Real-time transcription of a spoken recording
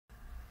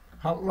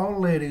Hello,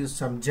 ladies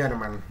and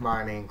gentlemen.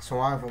 My name is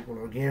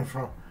Swafokolo again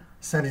from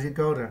Sanity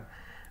Coder.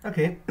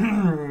 Okay,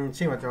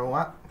 see what you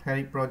want.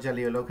 Harry project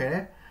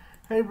located.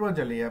 Harry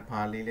project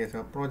partly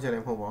later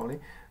project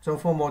only. So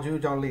for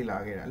modules only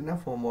like it.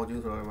 Enough for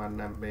modules or one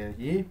number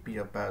ye be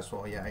a pass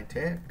or ya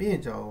ite. Be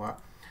Java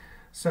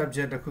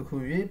subject a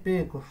cuckoo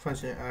be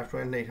function after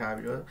and they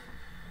have you.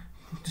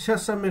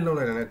 Just some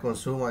lower than a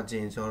consumer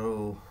change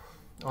or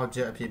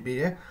object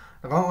PBA.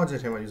 The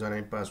object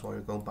username password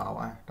you go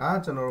power.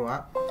 That's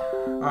another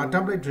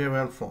template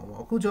driven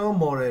form. Kujo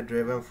more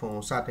driven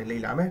form certainly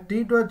lame.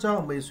 Dito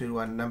job makes you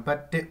one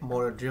number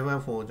more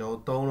driven form.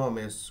 Joe don't know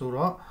me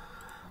suro.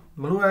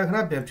 Malura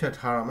cannot be chat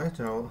harame.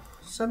 Joe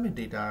submit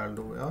data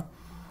lure.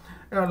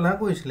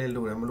 Language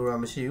lure Malura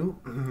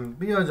Mashu.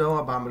 Be a job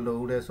about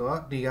Malura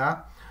so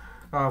dia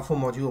for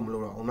module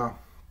Malura.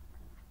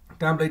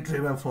 Template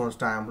driven form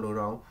style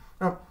Malura.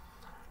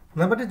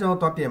 Number two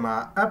topic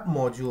app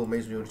module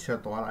makes you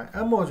chat app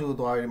module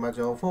to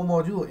our form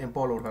module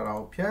import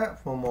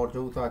form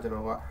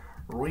module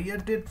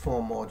reactive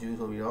form module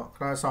so you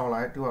class sound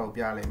like to our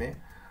pialime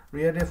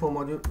reactive form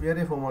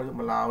module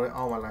allow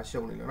our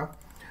show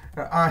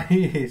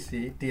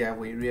IAC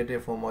DIY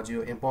reactive form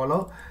module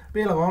import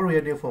be along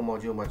reactive form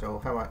module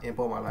module have an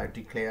import my life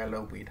declare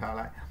low with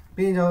highlight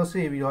being your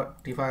save your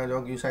define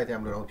your use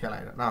item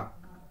now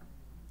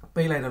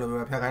pay like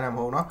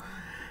the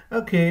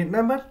Okay,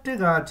 number two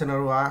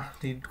general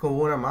the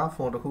component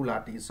for the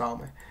Hulati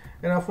Salme.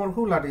 And a for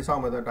Hulati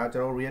Salme that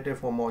general reactive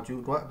form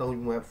module what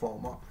don't web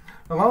form.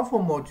 Now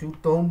for module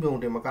don't build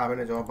the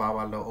Macabre job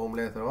Bavalo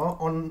omelette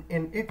on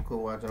an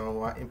echo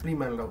general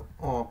implement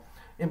or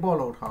import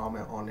load harm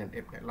on an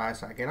life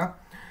cycle.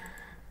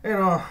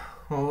 And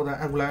the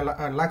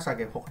angular like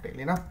cycle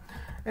hotel.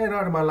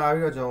 And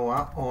Malaria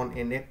Joa on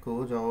an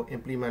echo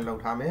implement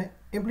load harm.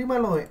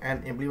 Implement load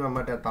and implement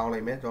matter down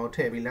limit or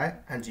table light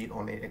and G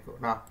on a echo.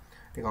 Now,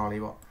 the only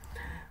one.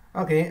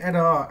 Okay, and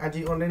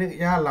G on the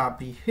Yala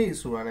be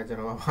his one as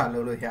general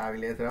Halo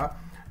Yavi later.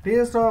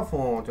 This are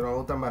for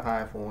general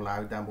Tamata for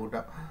live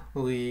Dambuda,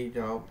 we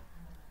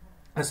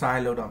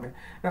assign load on me.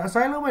 Now,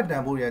 assign load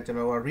Dambuya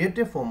general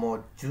reactive form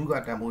more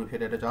Juga Dambu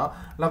hit at the job.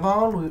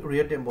 Laval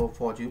reactive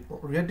for you,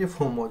 reactive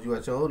form more you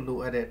so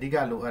look at it,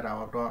 Diga look at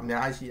our door,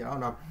 Nashi.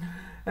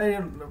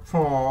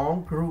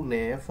 Form group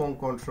name, form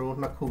control,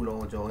 na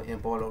cool join in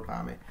polo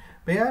time.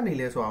 Bear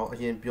nearly as well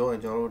in pure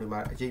and Joe Duma,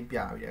 a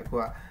JPR,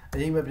 a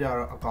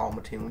JPR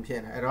account team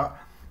pian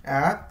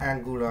at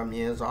angular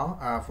means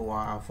on for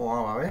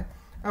our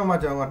and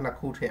what I want na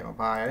cool team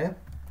by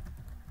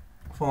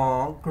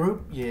form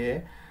group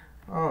ye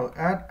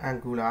at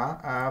angular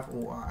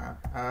FOR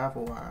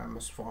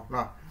for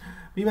now.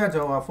 Be my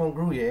job form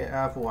group ye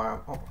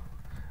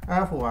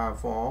FOR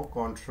for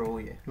control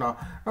ye. Now,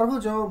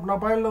 not job, not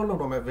by low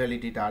of my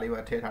validity dali,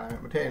 but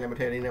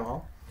telling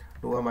them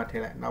do my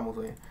tail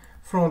number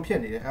from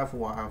Penny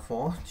FOR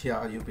for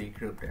GRUB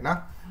group.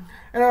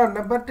 And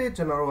number 8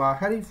 general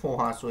Harry for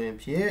her so in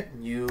Pierre,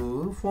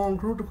 new form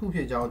group to cook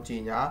your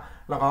Gina,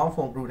 like our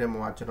form group and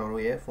more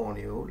general for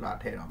you,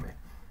 latte on me.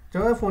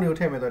 Joy for you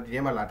tell me that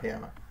Yama latte.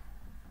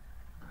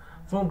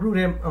 Form group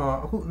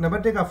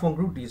number take a phone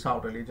group this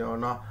out a little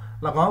now,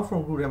 like our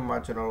form group and more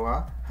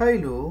general.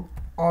 Hello.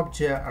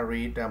 Object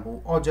array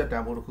dambu object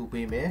dambu to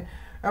coupé me.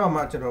 I'm a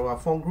match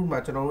phone group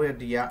match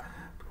dear.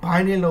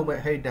 Binding low by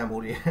hey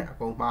dambu,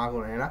 upon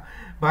Margorena.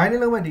 Binding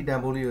low by the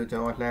dambu,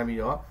 John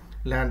Lamio,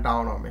 land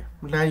down on me,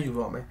 land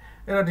you on me.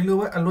 And I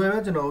deliver a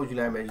low general you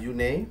like you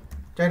name,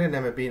 China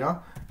name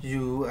pino,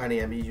 you and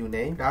you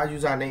name, that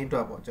username to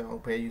a general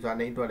pay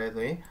username to a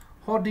letter,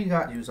 hot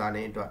digger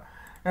username to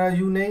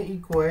you name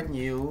equal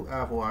new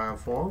for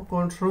form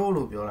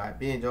control of your life,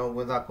 being John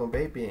without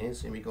convey being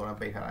semicolon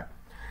pay her.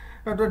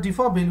 The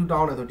default value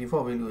down at the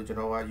default value, you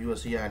know what you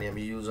see and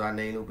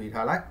username will be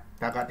highlight.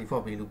 That got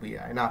default value be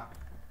now.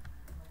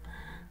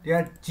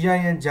 The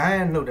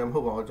giant note them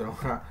hope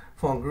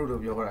form group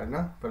of your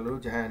arena,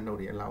 but giant note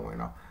the allowing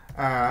now.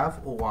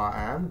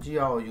 FORM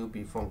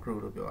GRUB form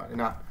group of your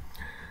arena.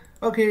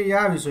 Okay,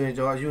 yeah, we so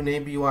enjoy you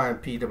name B1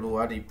 and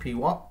PWRD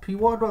P1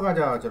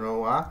 P1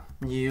 general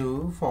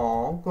new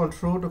form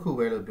control the cool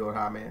value of your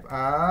army.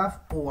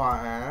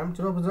 FORM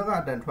to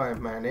the try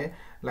man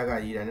like I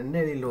eat and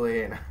nearly low.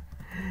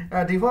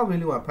 Default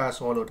value and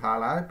password of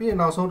Tala, being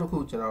also the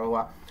cool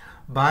general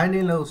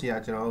binding lows here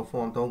general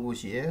form don't go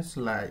here,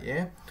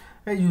 slide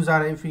a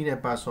username fee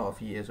and password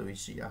of years we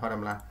see a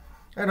Haramla.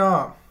 And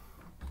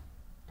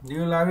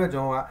you like a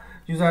John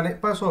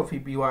username password fee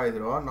BY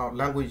not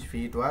language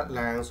fee to what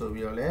lang so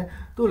violet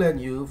to let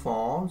you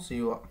form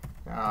see what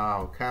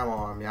come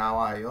on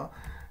meow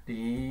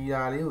the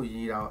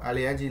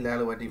Alianji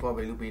Lalo default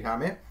value be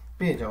hame,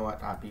 page on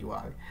what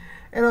BY.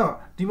 And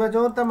the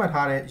majority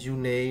of you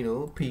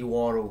name P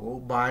war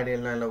buy the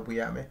land of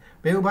Piame.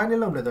 Bill buy the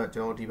load of the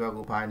Joe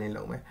Tibago Pine in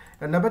Lome.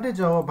 And number the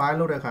Joe buy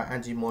load of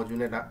anti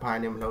module that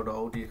Pine and load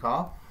of the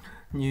car.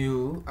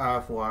 New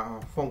for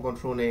phone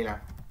control nail.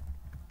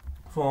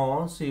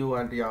 For see you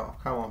and the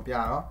come on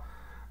piano.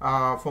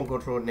 phone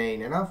control name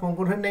နဲ့နော် phone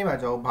control name မှာ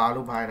ကျွန်တော်ဘာ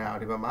လို့ဖိုင်တာ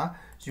ဒီဘက်မှာ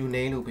u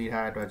name လို့ပေး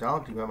ထားတဲ့အတွက်ကြောင့်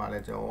ဒီဘက်မှာလ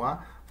ည်းကျွန်တော်က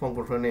phone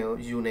control name ကို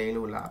u name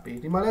လို့လာပြီး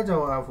ဒီမှာလည်းကျွန်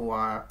တော်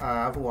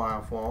f1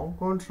 phone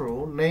control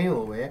name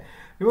ကိုပဲ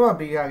ဒီဘက်မှာ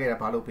ပေးခဲ့တာ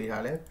ဘာလို့ပေး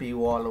ထားလဲ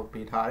p-word လို့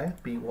ပေးထားတယ်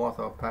p-word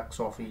ဆို back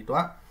software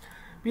တော့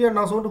ပြီးတော့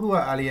နောက်ဆုံးတစ်ခုက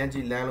alien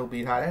lan လို့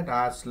ပေးထားတယ်ဒါ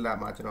slab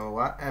မှာကျွန်တော်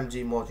က mg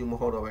module မ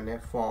ဟုတ်တော့ဘဲနဲ့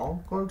phone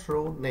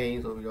control name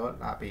ဆိုပြီးတော့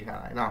လာပေး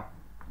ထားတယ်နော်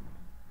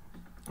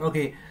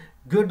okay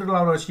good တော့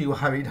တော့ရှိပါ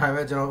ပြီဒါပေ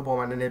မဲ့ကျွန်တော်အပေါ်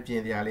မှာနည်းနည်းပြ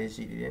င်ပြလေး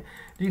ရှိသေးတယ်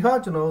ဒီခါ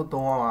ကျွန်တော်တို့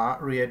သုံးရမှာ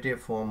reactive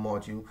form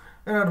module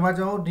အဲ့တော့ဒီမှာ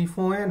ကျွန်တော်တို့ဒီ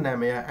form ရဲ့နာ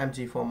မည်က mg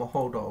form မ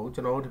ဟုတ်တော့ဘူး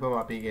ကျွန်တော်တို့ဒီဘက်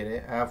မှာပေးခဲ့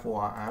တဲ့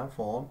f1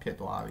 form ဖြစ်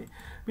သွားပြီ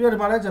ပြီးတော့ဒီ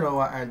မှာလည်းကျွန်တော်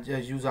က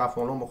user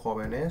form လို့မခေါ်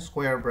ဘဲနဲ့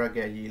square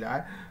bracket ရေးလို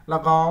က်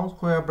၎င်း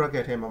square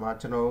bracket ထဲမှာ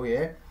ကျွန်တော်တို့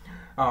ရဲ့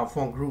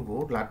form group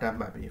ကိုလာတက်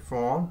မှတ်ပြီး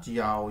from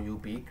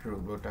group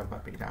group လို့တက်မှ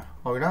တ်ပေးတာ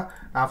ဟုတ်ပြီနော်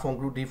ဒါ form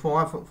group ဒီ form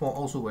က form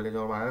အုပ်စုပဲလေ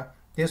ကျွန်တော်မှာ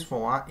this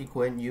form က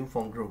equal new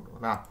form group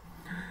လို့နော်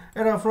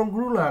အဲ့တော့ from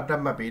group လာတ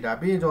က်မှတ်ပေးတာ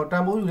ပြီးရင်ကျွန်တော်တ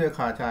န်ဖိုးယူတဲ့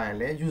ခါကျရင်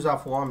လည်း user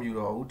form မယူ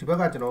တော့ဘူးဒီဘက်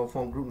ကကျွန်တော်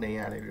form group name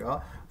ရတယ်ပြီးတော့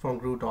form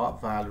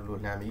group.value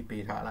လို့လှမ်းပြီး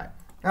ပေးထားလိုက်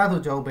အဲ့ဒါ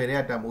ဆိုကျွန်တော်ဘယ်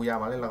တဲ့တန်ဖိုးရ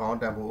မှာလဲ၎င်း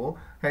တန်ဖိုးကို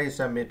hey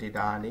submit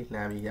data ကနေလှ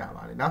မ်းပြီးရ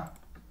ပါလိမ့်နော်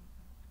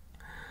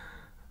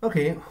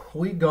okay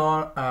we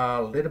got a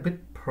little bit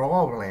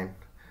problem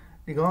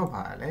ဒီကောင်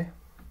ပါလေ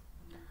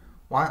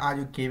why are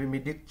you giving me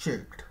this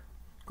checked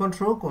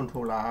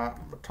controller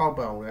ထောက်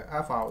ပံ့ဝင်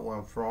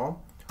fr1 from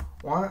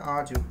why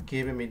are you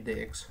giving me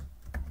this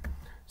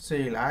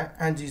say like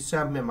ng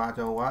submit မှာ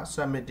ကျွန်တော်က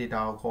submit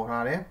data ကိုခေါ်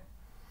ထားတယ်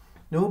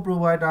no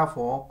provider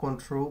for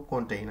control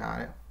container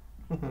တဲ့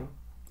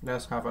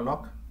let's have a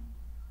look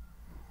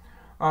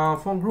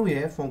phone group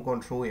ရဲ့ phone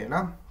control ရဲ့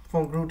နော်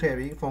phone group ထည့်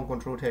ပြီး phone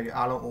control ထည့်ပြီး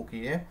အားလုံး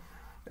okay ရဲ့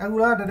အခု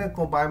လာတဲ့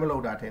compile မလု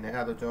ပ်တာထင်တယ်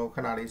အဲ့ဒါဆိုကျွန်တော်ခ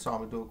ဏလေးစောင့်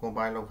ပြီးသူ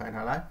compile လုပ်ခိုင်း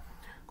ထားလိုက်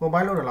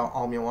compile လုပ်တယ်လောက်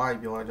အောင်မြင်သွားပြီ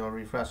ပြောရင်ကျွန်တော်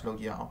refresh လုပ်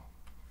ကြည့်အောင်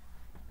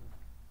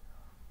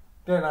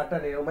တဲ့လားတ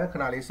က်နေတော့မယ်ခ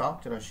ဏလေးစောင့်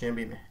ကျွန်တော်ရှင်း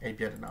ပေးမယ်အဲ့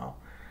ပြတ်တယ်နော်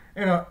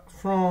အဲ့တော့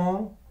from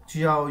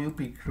group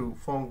group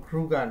from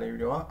group ကနေ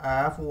ပြီးတော့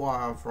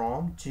f1 from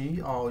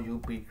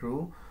group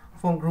group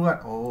from group ကအ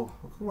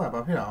ခုမှဘာ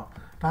ဖြစ်တာ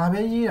ဒါ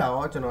ပဲရေးတာ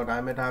ရောကျွန်တော်ဒါ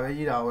ပဲ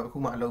ရေးတာရောအခု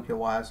မှအလုပ်ဖြစ်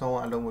သွားဆုံး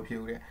အလုပ်မဖြစ်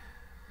ဘူးတဲ့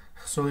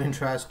so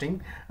interesting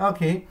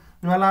okay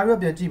ဒီမှာလာပြီး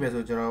ပြန်ကြည့်မယ်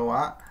ဆိုကျွန်တော်က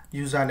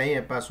username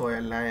ရဲ့ password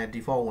ရဲ့ LAN ရဲ့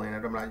default ဝင်တ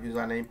ယ်တော့မလား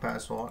username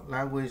password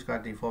language က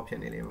default ဖြစ်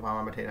နေလေဘာ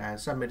မှမထည့်ထားရင်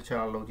submit ချက်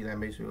လောက်လုပ်ကြည့်လို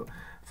က်မိတ်ဆွေ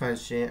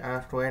function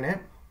address နဲ့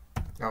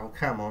အခု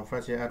ခံမ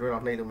function address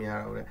တော့နှိပ်လို့မရ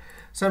တော့ဘူးလေ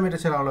submit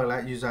ချက်လောက်လုပ်လို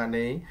က်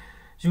username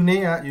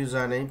uname က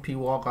username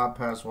p-word က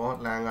password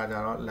LAN ကကြ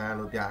တော့ LAN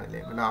လို့ပြနေလေ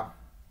မနော်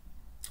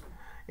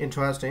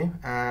interesting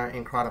and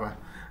incredible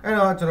အဲ့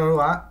တော့ကျွန်တော်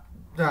တို့က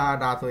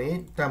ဒါဆိုရင်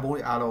တန်ဖိုး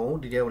တွေအားလုံးကို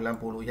ဒီထဲကိုလမ်း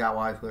ပို့လို့ရ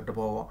သွားပြီဆိုတဲ့တ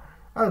ဘောပေါ့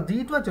အဲ့တော့ဒီ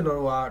အတွက်ကျွန်တော်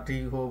တို့ကဒီ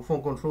ဟို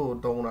phone control ကို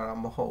တုံးတာ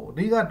မဟုတ်ဘူးအ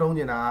ဓိကတုံး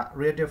နေတာက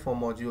reactive form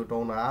module ကို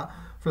တုံးတာ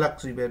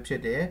flexible ဖြ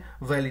စ်တယ်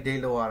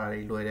validate လုပ်ရတာ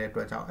တွေလွယ်တဲ့အ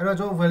တွက်ကြောင့်အဲ့တော့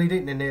ကျွန်တော်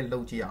validate နည်းနည်းလု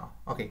ပ်ကြည့်အောင်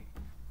okay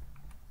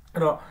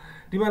အဲ့တော့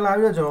ဒီမှာလာ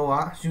ပြီးတော့ကျွန်တော်က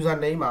user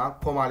name မှာ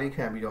comma လေး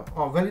ခံပြီးတော့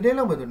validate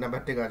လုပ်မယ်ဆို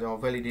number 1ကကျွန်တော်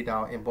validator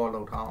ကို import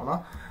လုပ်ထားအောင်เนาะ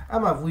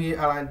အဲ့မှာ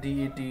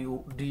validate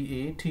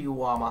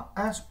မှာ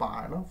as ပါ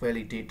เนาะ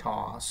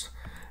validators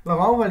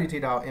၎င်း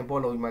validator ကို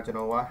import လုပ်ပြီးမှကျွန်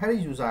တော်ကအဲ့ဒီ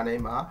user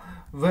name မှာ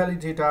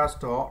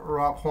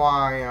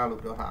validators.require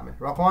လို့ပြောထားမယ်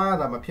require ဆို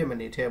တာမဖြစ်မ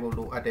နေထည့်ဖို့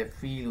လိုအပ်တဲ့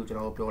fee လို့ကျွန်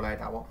တော်ပြောလိုက်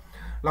တာပေါ့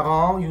၎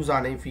င်း user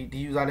name fee ဒီ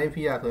user name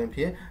fee ရဆိုရင်ဖြ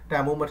စ်တ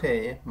န်ဖိုးမထည့်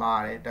ရင်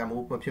မှားတယ်တန်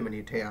ဖိုးမဖြစ်မနေ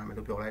ထည့်ရမယ်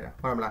လို့ပြောလိုက်တာ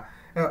ဟုတ်မလား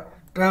အဲ့တော့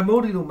တန်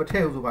ဖိုးဒီလိုမထ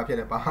ည့်ဘူးဆိုဘာဖြစ်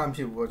လဲဘာမှမဖြ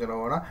စ်ဘူးပေါ့ကျွန်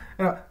တော်ကနော်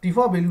အဲ့တော့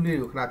default value လေး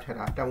ကိုခဏဖြတ်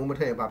တာတန်ဖိုးမ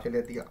ထည့်ရင်ဘာဖြစ်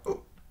လဲသိရ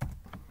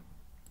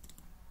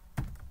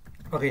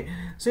okay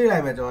စေးလို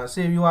က်မယ်ကျွန်တော်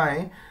စေးပြီးွားရ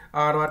င်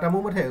တော့တန်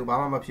ဖိုးမထည့်ဘူးဘာ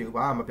မှမဖြစ်ဘူး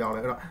ဘာမှမပြောင်းလဲ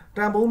အဲ့တော့တ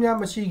န်ဖိုးများ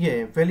မရှိခင်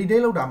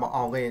validate လုပ်တာမ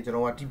အောင်ခဲ့ရင်ကျွန်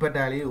တော်ကဒီ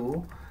button လေးကို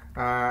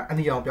အ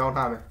နီအောင်ပြောင်း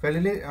ထားမယ်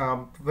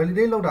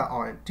validate လုပ်တာအော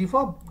င်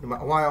default ဒီမှာ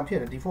အဝါအောင်ဖြစ်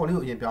နေ default လေး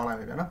ကိုအရင်ပြောင်းလိုက်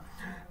မယ်ဗျာနော်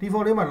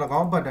default လေးမှာ၎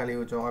င်း button လေး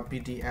ကိုကျွန်တော်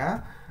btn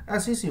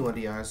scc1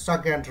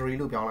 secondary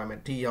လို့ပြောင်းလိုက်မယ်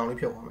ဒီအောင်လေး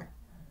ဖြုတ်သွားမယ်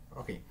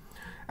okay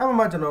အဲ့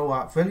မှာကျွန်တော်က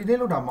validate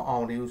လုပ်တာမအော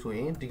င်သေးဘူးဆိုရ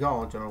င်ဒီကောင်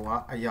ကျွန်တော်က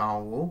အရာ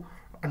ကို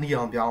အနီ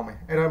အောင်ပြောင်းမယ်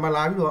အဲ့တော့မ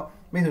လာပြီးတော့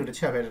မိတ်ဆွေတစ်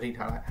ချက်ပဲတတိ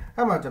ထားလိုက်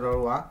အဲ့မှာကျွန်တော်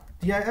တို့က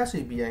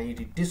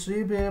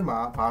disable မှာ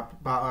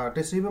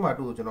disable မှာ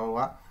တို့ကျွန်တော်တို့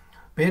က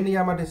ဘယ်နေ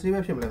ရာမှာ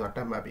disable ဖြစ်မလဲဆိုတာတ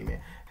တ်မှတ်ပြီးမယ်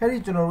အဲ့ဒီ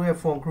ကျွန်တော်တို့ရဲ့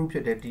form group ဖြ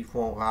စ်တဲ့ဒီ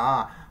form က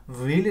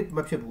valid မ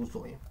ဖြစ်ဘူး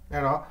ဆိုရင်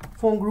အဲ့တော့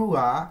form group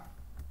က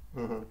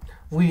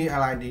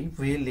valid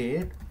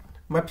valid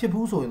မဖြစ်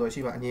ဘူးဆိုရင်တော့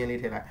ရှိပါအငြင်းလေး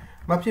ထည့်လိုက်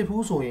မဖြစ်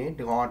ဘူးဆိုရင်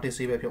ဒီကောင်က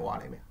disable ဖြစ်သွား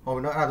လိမ့်မယ်ဟုတ်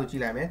ပြီနော်အဲ့ဒါဆိုကြ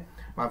ည့်လိုက်မယ်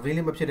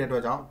valid မဖြစ်တဲ့အတွ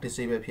က်ကြောင့်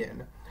disable ဖြစ်နေ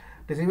တယ်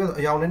disable ဆို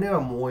အယောင်နည်းနည်း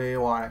တော့မွဲ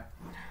သွားတယ်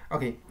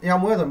okay အယော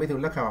င်မွဲဆိုမိတ်ဆွေ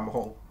လက်ခံမှာမ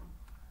ဟုတ်ဘူး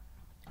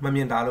မမြ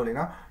င်တာလို့လေ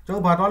နော်ကျွန်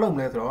တော်ဘာသွားလုပ်မ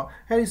လဲဆိုတော့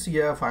heavy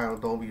cf file ကို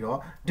သုံးပြီးတော့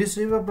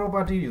disable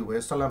property တွေကိုပဲ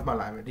select မှတ်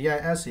လိုက်မယ်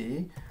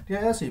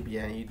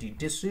disablen ဒီ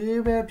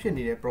disable ဖြစ်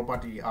နေတဲ့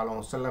property အားလုံး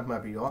select မှ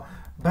တ်ပြီးတော့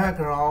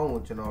background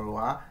ကိုကျွန်တော်တို့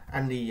ကအ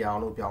နီရောင်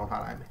လို့ပြောင်း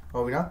ထားလိုက်မယ်ဟု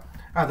တ်ပြီနော်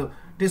အဲ့ဒါဆို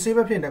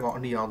disable ဖြစ်တဲ့ကောင်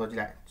အနီရောင်တော့ကြည့်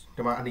လိုက်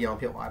ဒီမှာအနီရောင်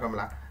ဖြစ်သွားတော့မ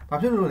လားဘာ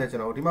ဖြစ်လို့လဲကျွ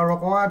န်တော်ဒီမှာ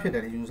require ဖြစ်တ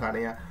ယ်ဒီ user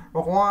တွေက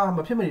require မ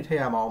ဖြစ်မနေထည့်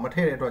ရမှာအောင်မထ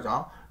ည့်တဲ့အတွက်ကြော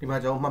င့်ဒီမှာ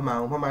ကျွန်တော်မှ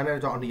န်တဲ့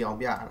ကြောင့်အနီရောင်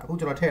ပြရတာအခု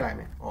ကျွန်တော်ထည့်လိုက်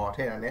မယ်ထ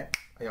ည့်ရတဲ့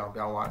အရောင်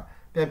ပြောင်းသွား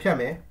ပြန်ဖြတ်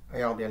မယ်အ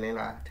ရောင်ပြန်လင်း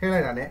လာထည့်လို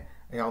က်တာနဲ့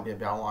အရောင်ပြန်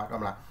ပြောင်းသွားဟု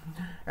တ်မလား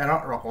အဲ့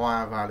တော့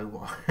require value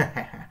ပေါ့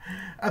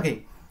okay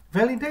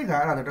validate က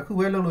အဲ့ဒါတခု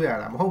ပဲလုပ်လို့ရ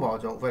တာမဟုတ်ပါ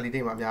ဘူးကျွန်တော်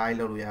validate မှာအများကြီး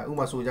လုပ်လို့ရဥပ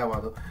မာဆိုကြပါ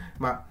စို့ဒီ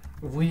မှာ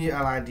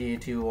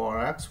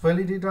validatorx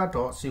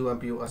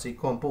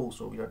validator.compose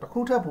ဆိုပြီးတော့တခု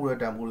ထပ်ပို့တဲ့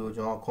တန်ဖိုးတွေကို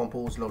ကျွန်တော်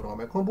compose လုပ်တော့မ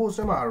ယ် compose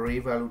မှာ array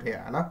value ထည့်ရ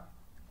တာနော်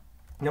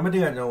နံပါတ်1က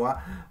ကျွန်တော်က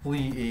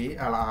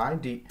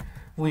valid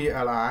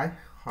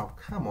ဟော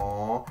come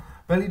on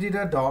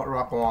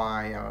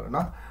validator.require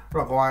နော်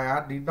require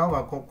ဒီတော့က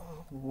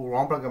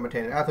wrong bracket မထ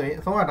ည့်နဲ့အဲ့ဆိုရင်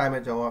အဆုံးအတိုင်းပဲ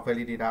ကျွန်တော်က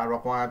validator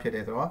require ဖြစ်တ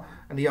ယ်ဆိုတော့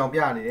အနီအောင်ပြ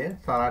နေတယ်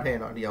စာသားထည့်ရ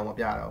င်တော့အနီအောင်မ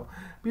ပြတော့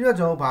ဘူးပြီးတော့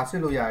ကျွန်တော်ဘာစ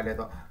စ်လို့ရတယ်လဲဆို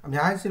တော့အ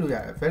များကြီးစစ်လို့ရ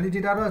တယ်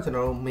validator တော့ကျွန်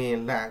တော်တို့ main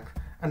length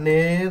အန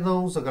ည်း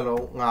ဆုံးစကား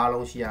လုံး5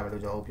လုံးရှိရမယ်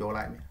လို့ကျွန်တော်ပြော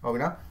လိုက်မယ်ဟုတ်ပြီ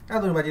နော်အဲ့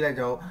ဆိုဒီမှာကြည့်လိုက်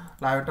ကျွန်တော်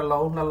လာရတစ်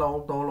လုံး2လုံး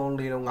3လုံး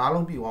4လုံး5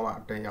လုံးပြီးသွားမှ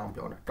အတင်အောင်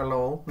ပြောတယ်တစ်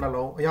လုံး2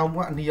လုံးအယောင်က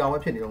အနီအောင်ပဲ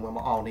ဖြစ်နေတော့မ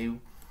အောင်သေးဘူး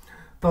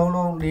3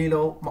လုံး4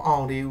လုံးမအော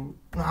င်သေးဘူး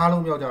5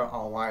လုံးပြောကြတော့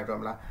အောင်သွားရတော့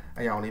မလား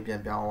အယောင်လေးပြ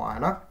န်ပြောင်းသွား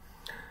နော်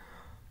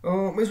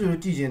မိတ်ဆွေ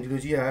တို့ကြည့်ရင်ဒီ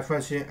လိုကြည့်ရ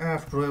function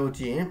f drill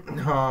ကြည့်ရင်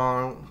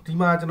ဒီ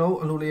မှာကျွန်တော်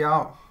အလိုလျော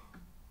က်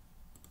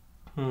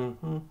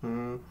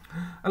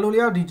အလို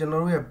လျောက်ဒီကျွန်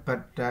တော်တို့ရဲ့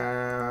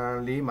button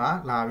လေးမှာ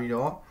လာပြီး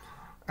တော့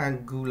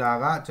angular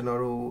ကကျွန်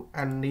တော်တို့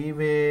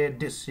enable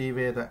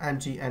disable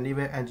ဆို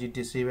enable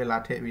disable လာ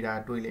ထည့်ပြီးတာ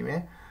တွေးလိမ့်မ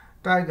ယ်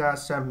type က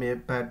submit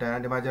button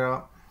ဒီမှာကျ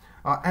တော့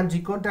ng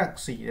contact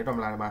c ရတော့မ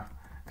လားဒီမှာ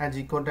ng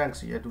contact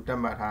c ရတူတက်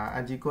မှတ်ထား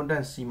ng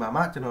contact c မှာ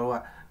မှကျွန်တော်တို့က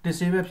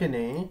disable ဖြစ်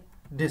နေ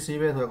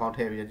disable ဆိုတဲ့ကောင်ထ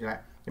ည့်ပြီးကြည့်လို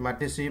က်ဒီမှာ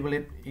disable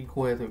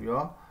equal ဆိုပြီး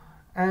တော့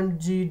ng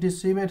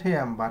disable ထည့်ရ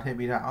မှာဗာထည့်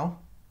ပြီးတာအောင်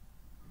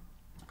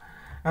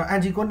ng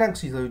contact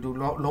c ဆိုပြီးသူ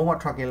လုံးဝ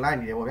tracking လိုက်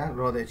နေတယ်ပေါ့ဗျာ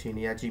လောတဲ့အခြေအ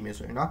နေကကြည့်မယ်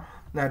ဆိုရင်เนาะ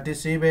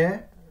disable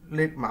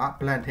list မှာ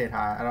blank ထည့်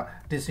ထားအဲ့တော့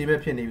disable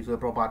ဖြစ်နေပြီဆို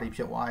တော့ property ဖြ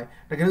စ်သွားတယ်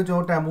တကယ်လို့ကျွန်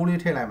တော်တန်ဖိုးလေး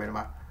ထည့်လိုက်မယ်ဒီ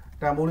မှာ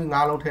တန်ဖိုးလေး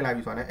5လုံးထည့်လိုက်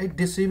ပြီဆိုတော့အဲ့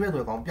disable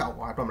ဆိုတဲ့ကောင်ပျောက်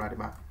သွားတော့မလားဒီ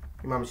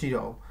မှာမရှိ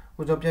တော့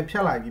ဘူးကိုကျွန်တော်ပြန်ဖြ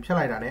တ်လိုက်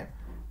တာနဲ့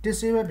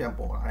disable ပြန်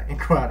ပေါ်လာတယ်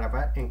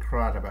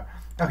incredible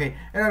okay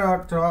အဲ့တော့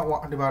ကျွန်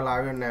တော်ဒီမှာလာ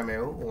ပြီးနာမည်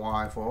ကို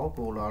y4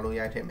 ကိုလာလို့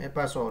ရိုက်ထည့်မယ်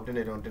password တင်း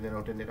နေတော့စဖြ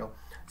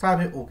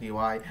စ် okay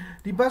ပါ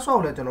ဒီ password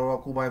ကိုလည်းကျွန်တော်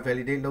တို့ကိုယ်ပိုင်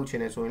validate လုပ်ချ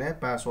င်တယ်ဆိုရင်လည်း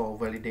password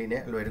validate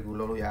နဲ့အလွယ်တကူ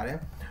လုပ်လို့ရတယ်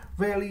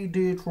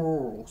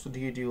validators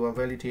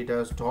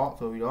validators dot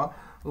ဆိုပြီးတော့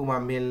ဥပမာ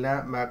min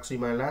length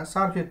maximum length စ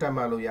ဖြစ်တက်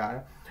မှတ်လို့ရတ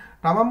ယ်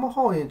ဒါမှမ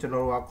ဟုတ်ရင်ကျွန်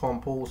တော်တို့က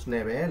compose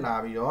နဲ့ပဲလာ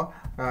ပြီးတော့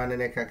နည်း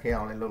နည်းခက်ခဲ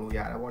အောင်လည်းလုပ်လို့ရ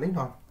တယ်ပေါ့လေ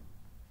နော်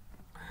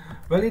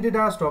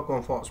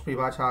validator.comfort ပြ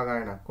ပါချားခို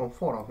င်းတာ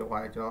comfort တော့ပြောပါ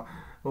လေကျွန်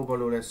တော်ဟိုဘ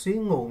လို့လဲ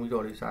စီးငုံပြီး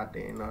တော့လေးစားတ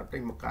င်တော့တိ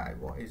တ်မကြိုက်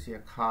ပေါ့ AC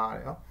ခါတ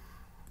ယ်ဟော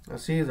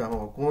စီးဆို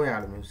တော့ကိုင်းရ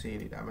လိုမျိုးစီး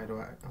နေတာမဲ့တော့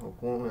ဟို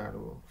ကိုင်းရ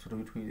လို့စတူ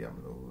ထွေးရမ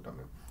လို့ဒါ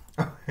မဲ့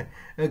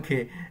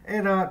okay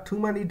အဲ့တော့ too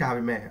many ဒါ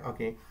ပေမဲ့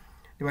okay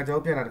ဒီမှာကျွန်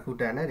တော်ပြန်တာတစ်ခု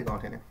တန်တယ်ဒီကော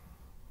င်ထင်တယ်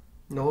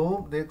no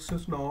this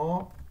is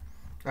not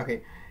okay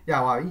ရ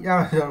ပါပြီကျွ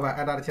န်တော်က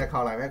enter တစ်ချက်ခော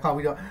က်လိုက်မယ်ခောက်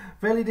ပြီးတော့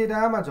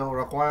validator မှာကျွန်တော်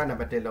require နံ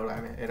ပါတ်1လောက်လို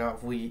က်မယ်အဲ့တော့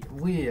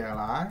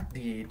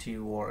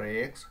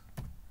validatorx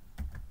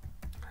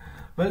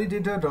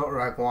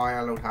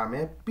validator.require လောက်ထားမ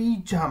ယ်ပြီး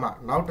ကြမှာ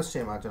နောက်တစ်ဆ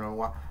င့်မှာကျွန်တော်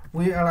က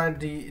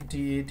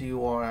validatorx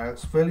validator.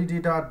 ဆို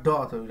ပြီး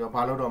တော့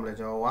ဘာလုပ်တော့မလဲ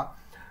ကျွန်တော်က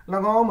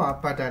၎င်းမှာ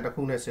pattern တစ်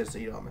ခုနဲ့စစ်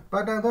ဆေးတော့မယ်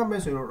pattern က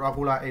မဲ့ဆိုတော့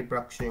regular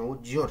expression ကို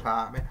ကြွတ်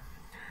ထားရမယ်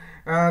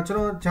ကျွန်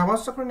တော်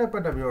JavaScript နဲ့ပ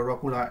တ်သက်ပြီးတော့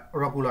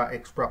regular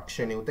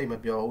expression ကိုတိတ်မ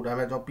ပြောဘူးဒါပေ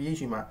မဲ့ကျွန်တော်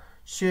PHP မှာ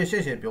share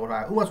ပြော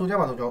ထားတယ်ဥပမာဆိုကြ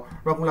ပါစို့ကျွန်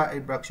တော် regular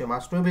expression မှာ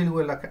string value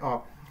ကိုလက်ခံ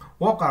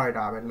walk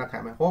character ပဲလက်ခံ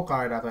မယ် walk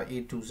character ဆို a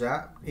to z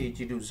a g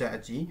to z အ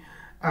ကြီး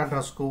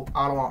underscore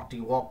အားလုံးဒီ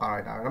walk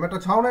character ဒါပေမဲ့တ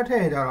စ်ချောင်းနဲ့ထ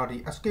ည့်ရင်ကျတော့ဒီ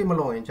escape မ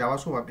လုပ်ရင်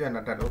JavaScript မှာပြတ်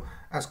နေတတ်လို့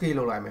escape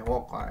လုပ်လိုက်မယ်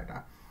walk character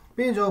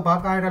ပြီးရင်ကျွန်တော်ဘာ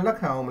character လက်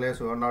ခံအောင်မလဲ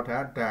ဆိုတော့နောက်ထ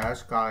ပ် dash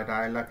character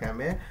လက်ခံ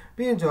မယ်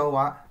ပြီးရင်ကျွန်တော်က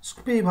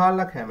space bar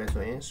လက်ခံမယ်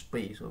ဆိုရင်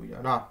space ဆိုပြီး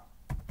တော့နော်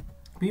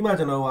ပြီးမှ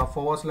ကျွန်တော်က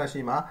forward slash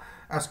ရှိမှာ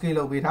escape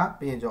လုပ်ပေးထား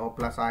ပြီးရင်ကျွန်တော်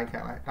plus sign ခံ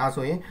လိုက်ဒါ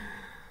ဆိုရင်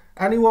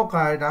any walk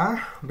character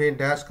ပြီး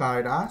dash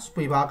character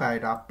space bar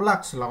character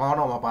plus ၎င်း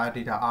တော့မှာပါ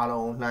data အား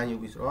လုံးလှမ်းယူ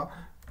ပြီးဆိုတော့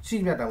ရှိ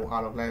မြတ်တံကို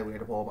အားလုံးလှမ်းယူရ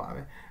တဲ့ဘောပါ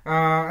ပဲ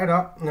အဲ့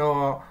တော့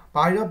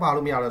ဘာရောပါ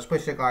လို့မရတော့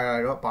special character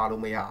တွေတော့ပါ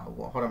လို့မရဘူး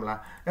ပေါ့ဟုတ်တယ်မလား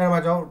အဲ့တော့မှ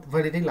ကျွန်တော်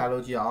validate လာ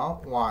လို့ကြည့်အောင်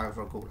y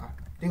for go လား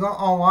ဒီကောင်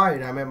on y တွေ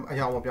ဒါပေမဲ့အ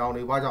ယောင်မပြောင်း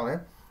နေဘာကြောင့်လဲ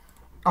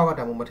အောက်က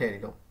တံမို့မထည့်နေ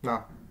လို့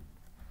နော်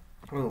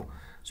ဟုတ်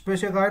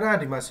special character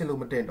ဒီမှာစစ်လို့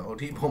မတင်တော့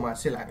ဒီအပေါ်မှာ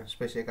စစ်လိုက်မယ်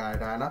special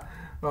character နော်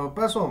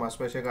password မှာ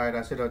special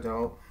character စစ်တော့ကျွန်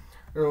တော်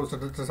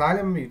ဟို design လ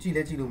ည်းမမြင်ကြည့်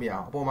လို့မရအော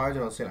င်အပေါ်မှာကျွ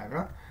န်တော်စစ်လိုက်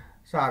နော်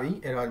စပြီ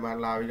အဲ့တော့ဒီမှာ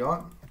လာပြီးတော့ WAR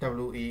ကျွန်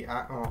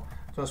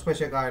တော်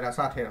special character စ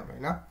ထည့်တော့မယ်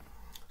နော်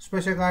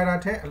special character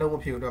ထည့်အလုံးမ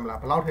ဖြစ်ဘူးတွေ့မလား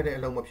ဘယ်လောက်ထည့်တဲ့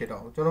အလုံးမဖြစ်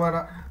တော့ဘူးကျွန်တော်က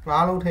တော့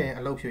9လုံးထည့်ရင်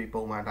အလုံးဖြစ်ပြီး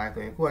ပုံမှန်တိုင်း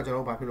ဆိုရင်ခုကကျွန်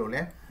တော်ဘာဖြစ်လို့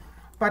လဲ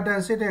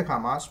pattern စစ်တဲ့အခါ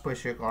မှာ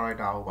special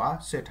character ကိုပါ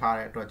စစ်ထား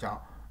တဲ့အတွက်ကြော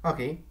င့်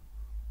okay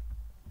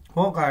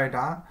whole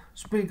character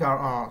speak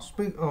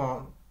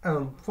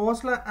forward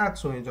slash x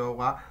ဆိုရင်ကျွန်တော်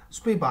က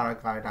speak bar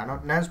character เนาะ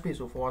non space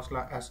ဆို forward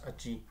slash s အ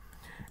ကြီး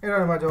အဲ့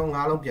တော့ဒီမှာကျွန်တော်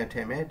9လုံးပြန်ထ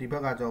ည့်မယ်ဒီဘ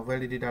က်ကကျွန်တော်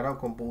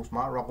validator.compose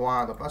မှာ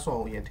require ဆို password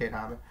ကိုရင်ထည့်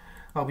ထားမယ်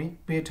ဟုတ်ပြီ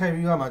ပေးထည့်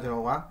ပြီးမှကျွန်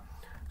တော်က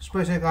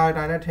special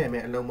character နဲ့ထည့်မ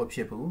ယ်အလုံးမဖြ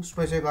စ်ဘူး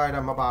special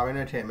character မပါဘဲ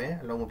နဲ့ထည့်မယ်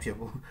အလုံးမဖြစ်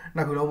ဘူးနှ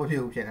စ်ခုလုံးမဖြ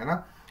စ်ဘူးဖြစ်နေ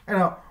နော်အဲ့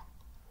တော့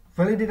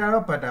validator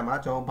တော့ pattern မှာ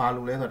ကျွန်တော်ဘာ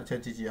လို့လဲဆိုတော့တစ်ချ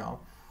က်ကြည့်ကြည့်အောင်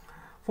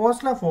 //w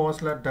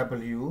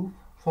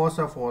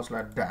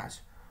 //dash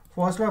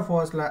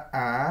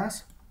 //s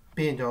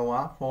ပြင်ကျွန်တော်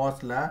က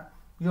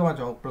ပြီးတော့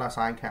ကျွန်တော် plus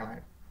sign ခံလို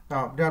က်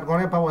နော်ဒီတော့ကော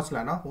င်းတဲ့ power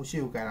slash နော်ဟိုရှိ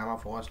ကိုကန်တာမှာ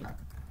forward slash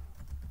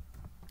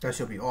that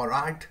should be all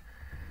right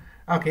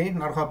okay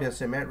နောက်တစ်ခါပြန်ဆ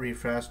င်မယ်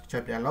refresh ချ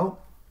က်ပြန်လုပ်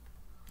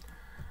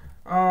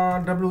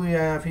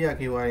WAF ရ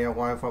K1 ရ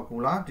 1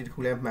 formula ဒီတစ်ခု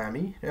လဲမှန်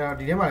ပြီအဲ့တော့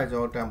ဒီထဲမှာလည်းကျွ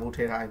န်တော်တန်ဖိုးထ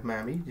ည့်ထားမှ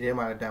န်ပြီဒီထဲ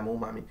မှာလည်းတန်ဖိုး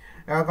မှန်ပြီ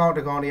အဲ့တော့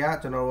ဒီကောင်တွေက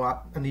ကျွန်တော်တို့က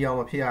အနီအောင်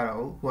မဖြစ်ရတော့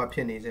ဘူးဟိုကဖြ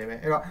စ်နေစေပဲ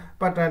အဲ့တော့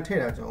pattern ထည့်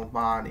တာကျွန်တော်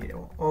မှားနေတယ်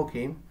ပေါ့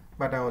okay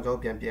pattern ကိုကျွန်တော်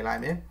ပြန်ပြင်လို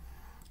က်မယ်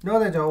နောက်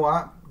တော့ကျွန်တော်က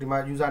ဒီမှာ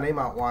user name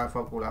မှာ 1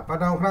 formula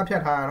pattern ကိုခဏဖြ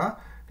တ်ထားရနော်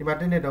ဒီမှာ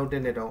1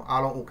 2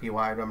 အားလုံး okay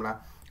ပါရမလား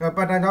အဲ့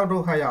pattern ကြောင့်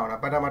တို့ခါရအောင်လား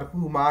pattern မှာတစ်ခု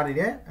မှားနေ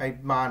တယ်အဲ့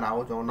မှားနာ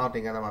ကိုကျွန်တော်နောက်တ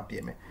င်ကန်းသားမှာပြ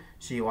င်မယ်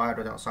ရှည်သွားတဲ့အ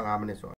တွက်ကြောင့်15မိနစ်ဆို